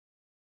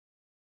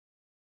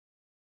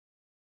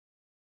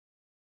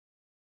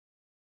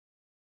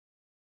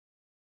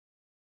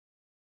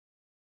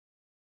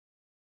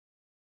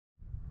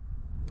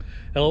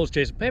Hello, it's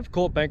Jason Payne for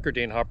Cold Banker,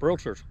 Dan Harper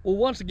Realtors. Well,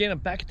 once again, I'm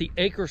back at the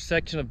acre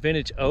section of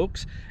Vintage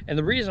Oaks, and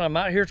the reason I'm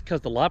out here is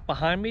because the lot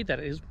behind me, that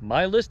is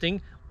my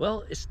listing,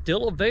 well, it's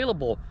still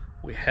available.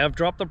 We have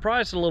dropped the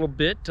price a little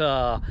bit.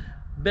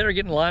 Better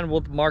get in line with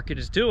what the market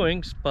is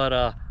doing, but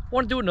I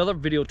want to do another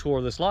video tour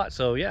of this lot,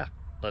 so yeah,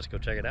 let's go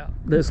check it out.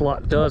 This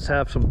lot does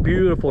have some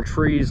beautiful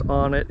trees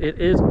on it.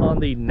 It is on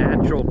the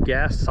natural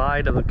gas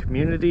side of the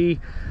community.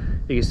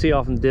 You can see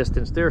off in the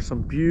distance, there's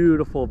some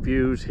beautiful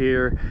views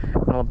here.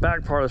 And on the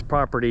back part of this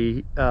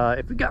property,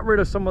 if you got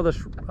rid of some of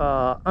this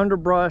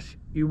underbrush,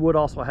 you would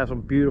also have some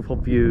beautiful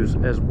views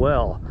as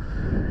well.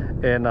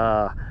 And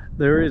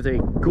there is a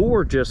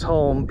gorgeous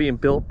home being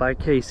built by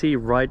KC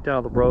right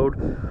down the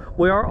road.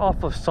 We are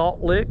off of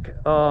Salt Lick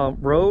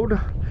Road,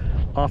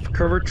 off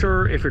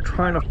Curvature. If you're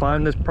trying to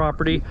find this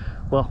property,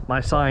 well,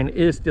 my sign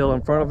is still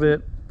in front of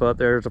it, but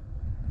there's a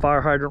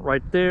fire hydrant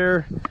right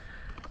there.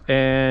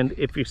 And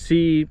if you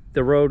see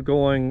the road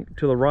going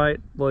to the right,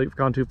 well, you've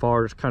gone too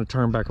far, just kind of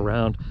turn back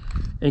around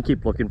and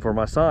keep looking for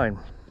my sign.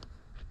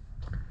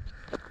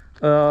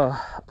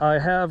 I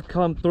have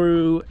come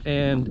through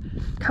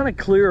and kind of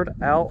cleared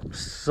out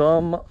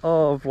some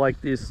of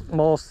like these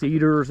small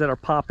cedars that are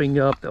popping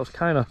up. That was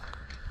kind of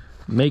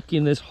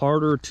making this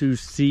harder to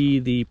see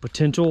the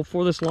potential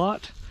for this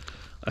lot.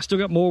 I still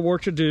got more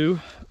work to do.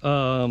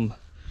 I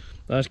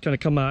just kind of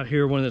come out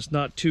here when it's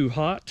not too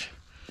hot.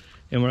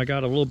 And when I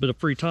got a little bit of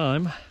free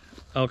time,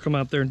 I'll come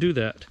out there and do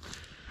that.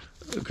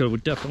 Because we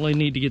definitely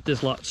need to get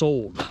this lot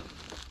sold.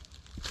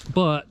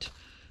 But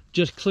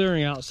just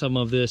clearing out some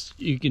of this,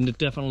 you can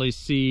definitely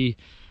see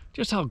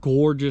just how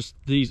gorgeous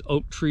these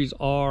oak trees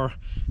are.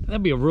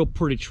 That'd be a real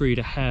pretty tree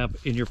to have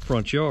in your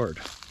front yard.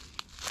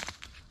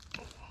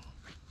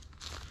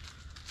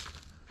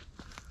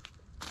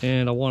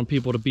 And I want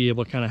people to be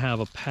able to kind of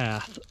have a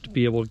path to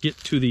be able to get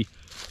to the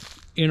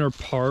inner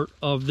part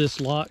of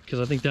this lot, because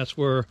I think that's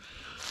where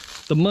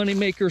the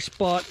moneymaker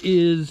spot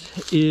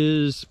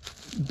is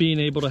being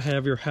able to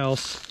have your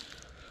house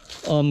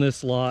on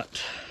this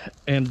lot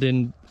and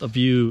then a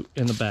view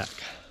in the back.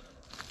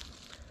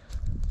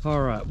 All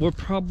right, we're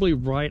probably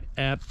right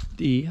at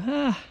the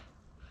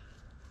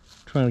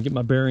trying to get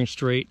my bearings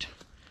straight.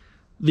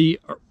 The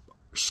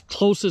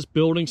closest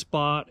building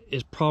spot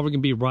is probably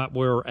gonna be right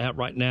where we're at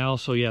right now.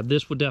 So yeah,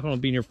 this would definitely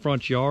be in your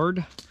front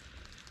yard.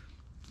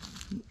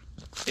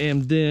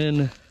 And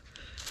then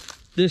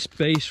this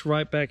base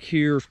right back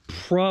here is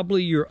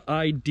probably your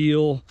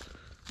ideal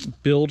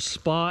build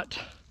spot.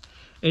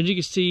 As you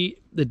can see,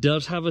 it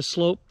does have a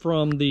slope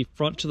from the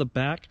front to the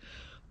back,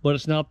 but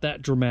it's not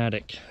that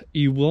dramatic.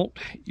 You will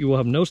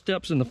have no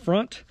steps in the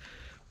front,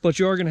 but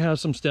you are going to have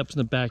some steps in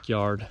the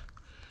backyard.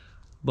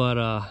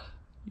 But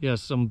yeah,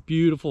 some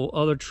beautiful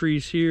other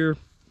trees here.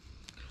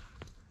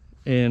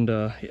 And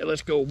yeah,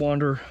 let's go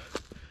wander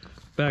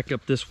back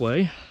up this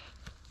way.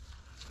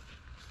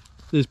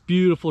 This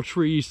beautiful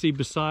tree you see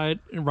beside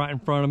and right in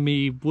front of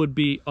me would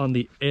be on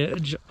the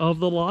edge of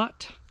the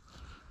lot.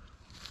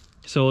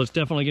 So it's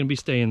definitely going to be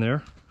staying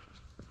there.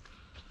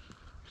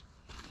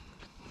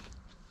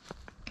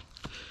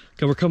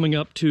 Okay, we're coming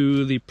up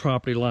to the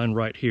property line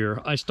right here.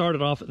 I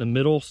started off in the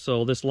middle,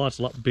 so this lot's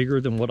a lot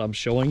bigger than what I'm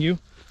showing you.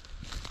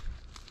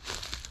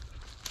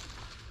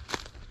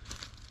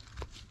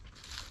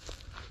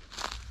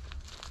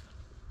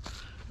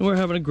 And we're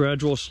having a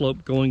gradual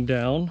slope going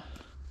down.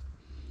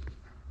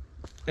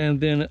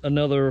 And then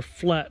another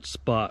flat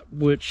spot,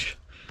 which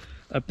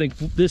I think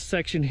this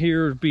section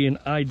here would be an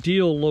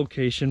ideal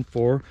location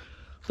for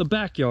the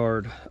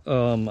backyard.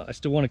 I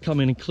still want to come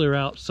in and clear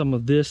out some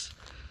of this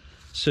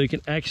so you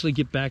can actually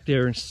get back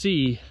there and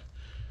see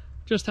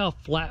just how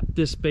flat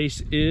this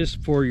space is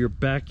for your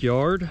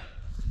backyard.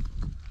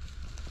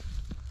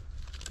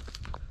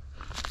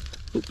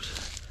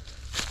 Oops.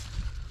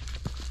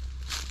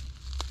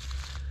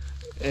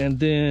 And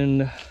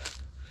then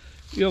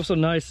you have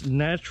some nice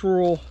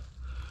natural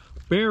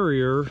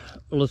barrier,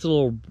 this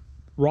little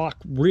rock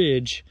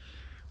ridge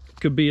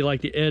could be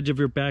like the edge of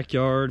your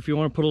backyard. If you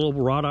want to put a little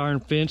wrought iron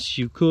fence,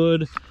 you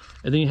could,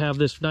 and then you have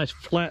this nice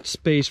flat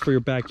space for your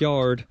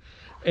backyard,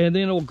 and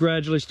then it will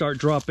gradually start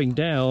dropping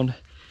down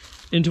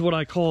into what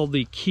I call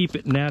the keep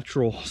it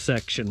natural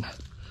section.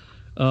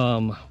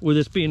 With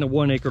this being a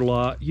 1 acre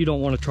lot, you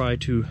don't want to try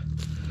to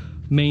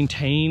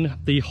maintain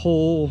the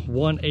whole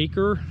 1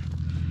 acre,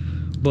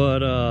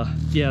 but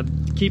yeah,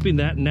 keeping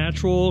that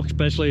natural,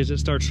 especially as it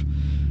starts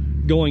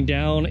going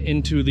down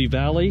into the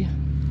valley.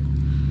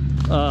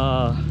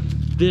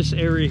 This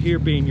area here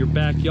being your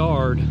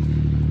backyard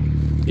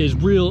is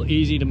real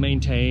easy to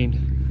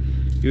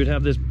maintain. You would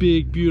have this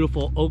big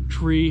beautiful oak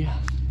tree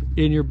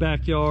in your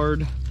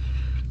backyard,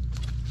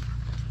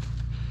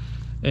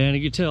 and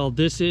you can tell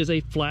this is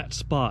a flat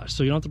spot,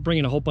 so you don't have to bring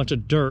in a whole bunch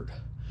of dirt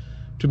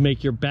to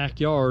make your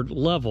backyard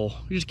level.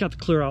 You just got to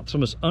clear out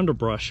some of this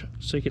underbrush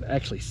so you can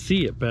actually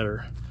see it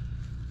better.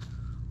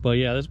 But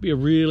yeah, this would be a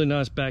really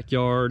nice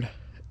backyard.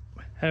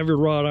 Have your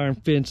wrought iron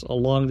fence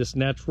along this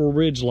natural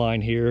ridge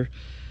line here,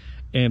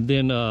 and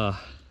then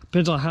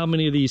depends on how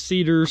many of these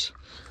cedars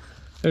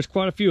There's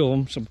quite a few of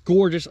them, some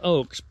gorgeous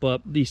oaks,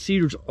 but these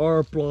cedars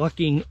are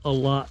blocking a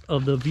lot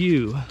of the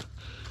view.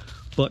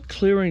 But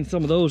clearing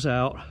some of those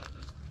out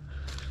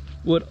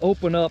would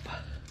open up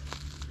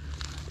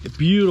a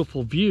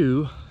beautiful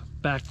view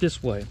back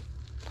this way.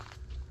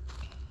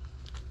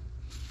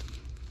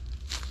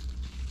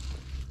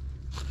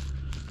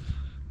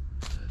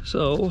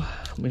 So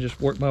let me just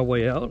work my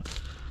way out.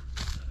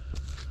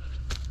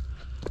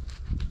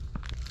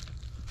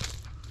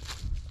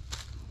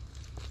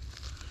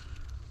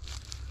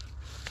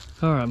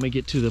 All right, let me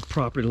get to the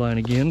property line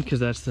again, because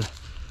that's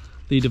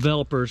the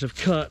developers have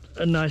cut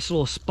a nice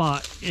little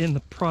spot in the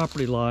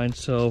property line,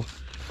 so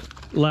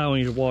allowing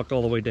you to walk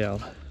all the way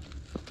down.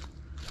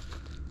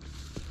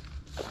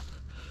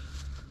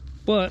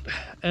 But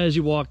as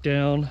you walk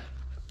down,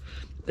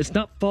 it's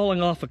not falling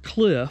off a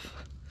cliff,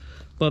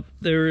 but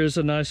there is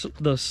a nice,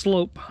 the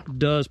slope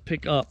does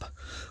pick up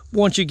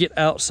once you get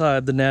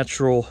outside the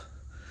natural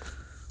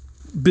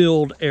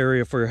build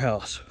area for your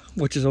house,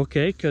 which is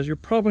okay, because you're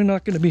probably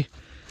not going to be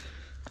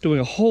doing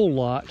a whole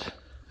lot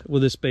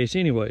with this space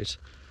anyways,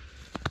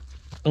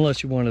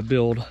 unless you want to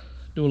do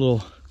a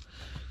little,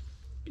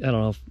 I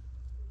don't know,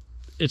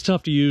 it's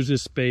tough to use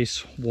this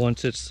space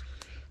once it's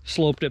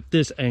sloped at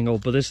this angle,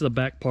 but this is the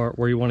back part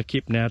where you want to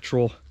keep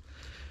natural,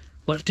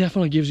 but it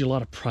definitely gives you a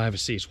lot of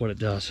privacy is what it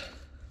does.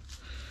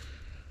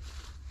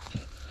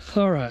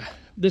 All right,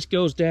 this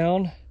goes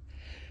down.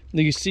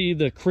 You see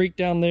the creek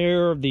down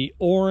there, the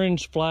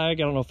orange flag,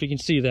 I don't know if you can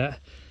see that.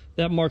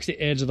 That marks the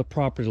edge of the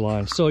property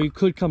line. So you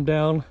could come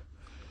down,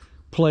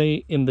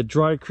 play in the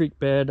dry creek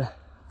bed.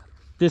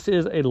 This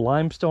is a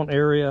limestone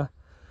area,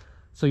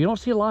 so you don't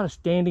see a lot of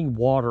standing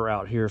water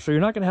out here. So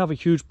you're not gonna have a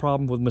huge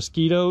problem with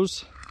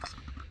mosquitoes,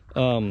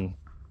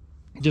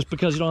 just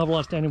because you don't have a lot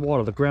of standing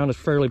water. The ground is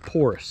fairly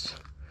porous.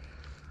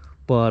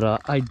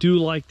 But I do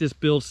like this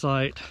build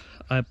site.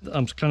 I'm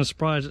kind of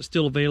surprised it's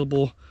still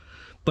available,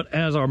 but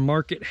as our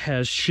market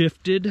has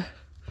shifted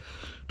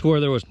to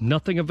where there was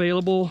nothing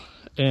available,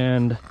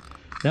 and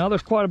now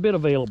there's quite a bit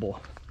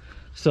available.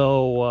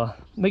 So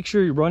make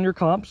sure you run your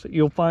comps.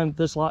 You'll find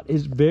this lot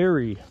is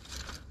very,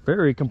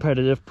 very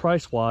competitive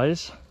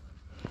price-wise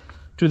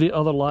to the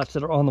other lots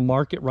that are on the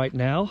market right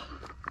now.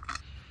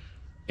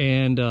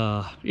 And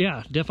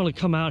yeah, definitely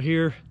come out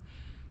here,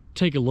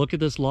 take a look at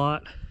this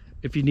lot.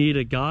 If you need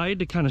a guide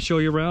to kind of show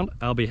you around,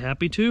 I'll be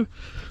happy to.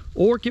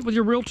 Or get with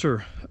your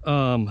realtor.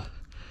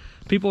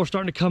 People are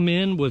starting to come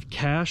in with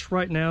cash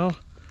right now,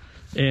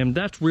 and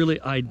that's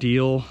really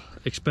ideal,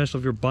 especially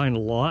if you're buying a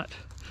lot.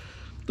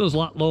 Those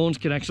lot loans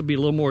can actually be a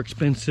little more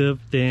expensive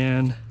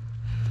than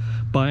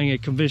buying a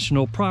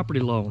conventional property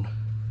loan.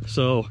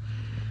 So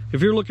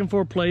if you're looking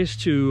for a place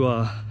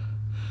to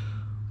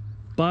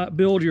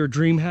build your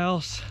dream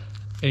house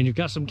and you've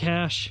got some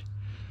cash,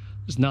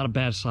 it's not a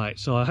bad site.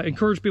 So I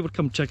encourage people to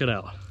come check it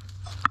out.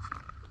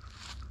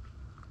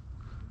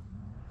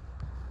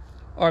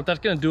 All right, that's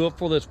gonna do it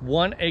for this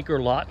 1 acre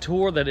lot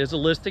tour that is a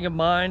listing of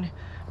mine.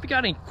 If you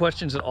got any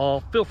questions at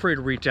all, feel free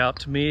to reach out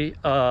to me.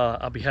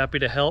 I'll be happy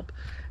to help.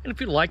 And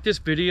if you like this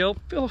video,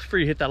 feel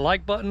free to hit that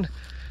like button.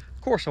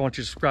 Of course, I want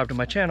you to subscribe to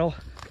my channel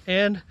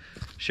and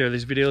share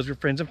these videos with your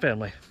friends and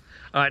family.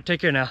 All right,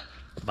 take care now.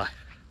 Bye.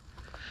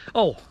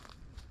 Oh,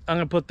 I'm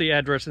gonna put the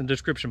address in the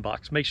description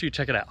box. Make sure you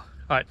check it out.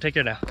 All right, take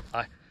care now.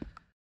 Bye.